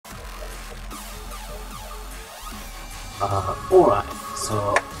Alright,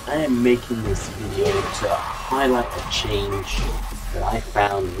 so I am making this video to highlight a change that I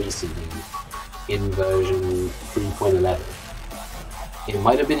found recently in version 3.11. It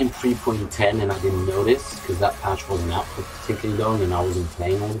might have been in 3.10 and I didn't notice because that patch wasn't out for particularly long and I wasn't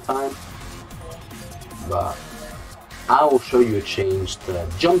playing all the time. But I will show you a change to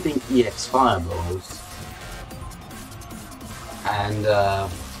jumping EX fireballs. And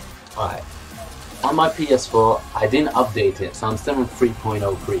alright. On my PS4, I didn't update it, so I'm still on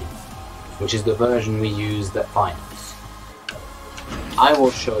 3.03, which is the version we used at finals. I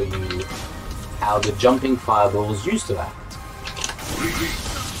will show you how the jumping fireballs used to act.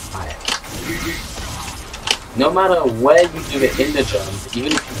 Right. No matter where you do it in the jump,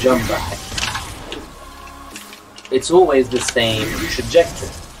 even if you jump back, it's always the same trajectory.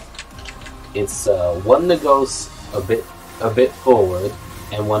 It's one that goes a bit forward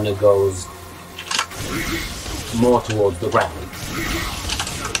and one that goes more towards the ground,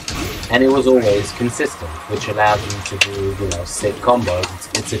 and it was always consistent, which allowed you to do, you know, sick combos.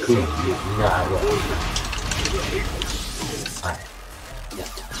 It's Akuma, you know how it works. Right. Yeah.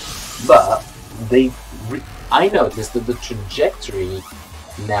 But I noticed that the trajectory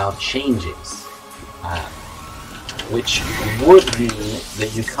now changes, which would mean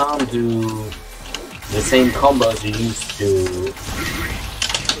that you can't do the same combos you used to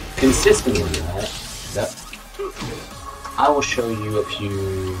consistently, right? I will show you a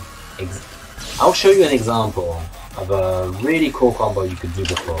few. I'll show you an example of a really cool combo you could do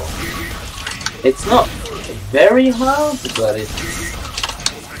before. It's not very hard, but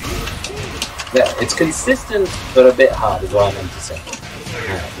it's consistent, but a bit hard is what I meant to say.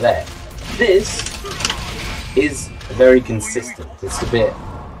 There. This is very consistent. It's a bit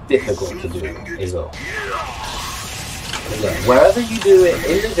difficult to do, is all. But yeah, wherever you do it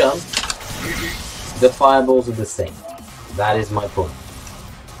in the jump, the fireballs are the same. That is my point.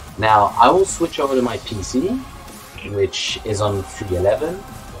 Now, I will switch over to my PC, which is on 3.11.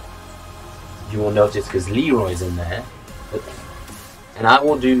 You will notice because Leroy's in there. And I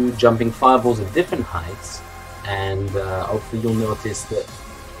will do jumping fireballs at different heights, and hopefully you'll notice that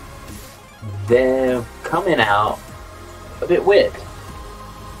they're coming out a bit weird.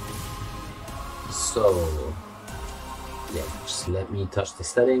 So, yeah, just let me touch the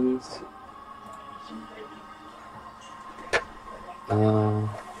settings.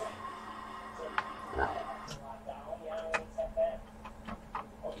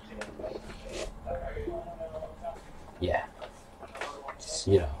 Yeah, just,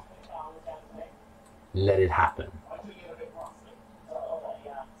 you know, let it happen.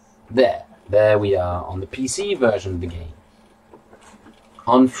 There we are on the PC version of the game,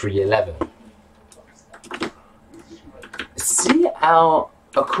 on 3.11. See how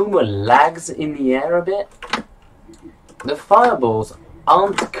Akuma lags in the air a bit? The fireballs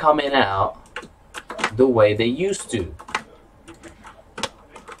aren't coming out the way they used to,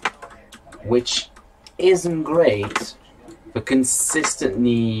 which isn't great for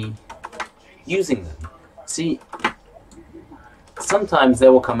consistently using them. See, sometimes they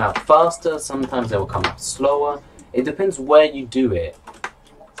will come out faster, sometimes they will come out slower. It depends where you do it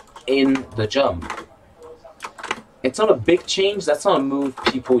in the jump. It's not a big change, that's not a move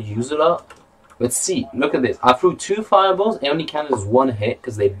people use a lot. But see, look at this. I threw 2 fireballs, it only counted as 1 hit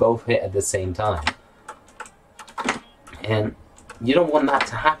because they both hit at the same time. And you don't want that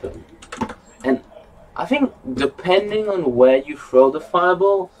to happen. And I think depending on where you throw the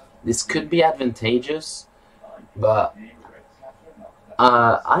fireball, this could be advantageous. But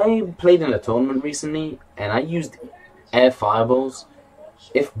I played in a tournament recently and I used air fireballs.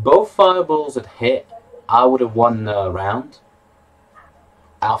 If both fireballs had hit, I would have won the round.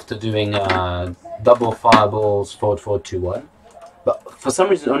 After doing double fireballs, forward, 2-1. But for some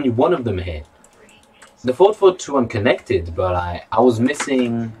reason, only one of them hit. The forward, 2-1 connected, but I was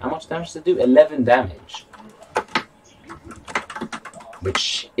missing, how much damage did it do? 11 damage.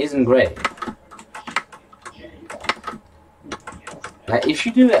 Which isn't great. Like, if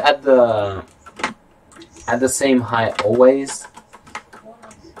you do it at the same height always,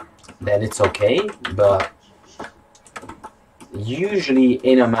 then it's okay, but usually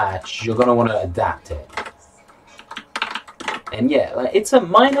in a match you're gonna want to adapt it. And yeah, like, it's a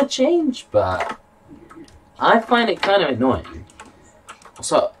minor change, but I find it kind of annoying.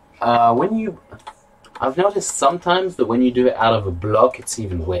 So I've noticed sometimes that when you do it out of a block, it's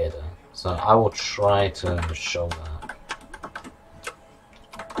even weirder. So I will try to show that.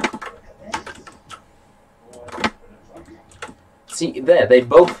 See, there, they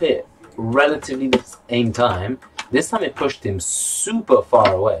both hit relatively the same time. This time it pushed him super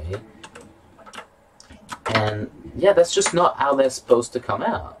far away. And yeah, that's just not how they're supposed to come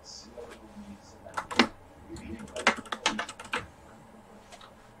out.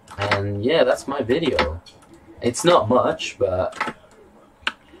 And yeah, that's my video. It's not much, but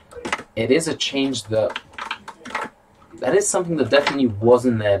it is a change that is something that definitely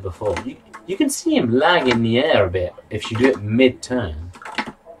wasn't there before. You can see him lag in the air a bit if you do it mid-turn.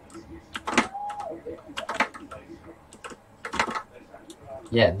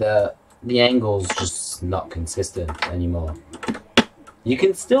 Yeah, the angle's just not consistent anymore. You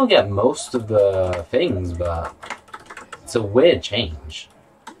can still get most of the things, but it's a weird change.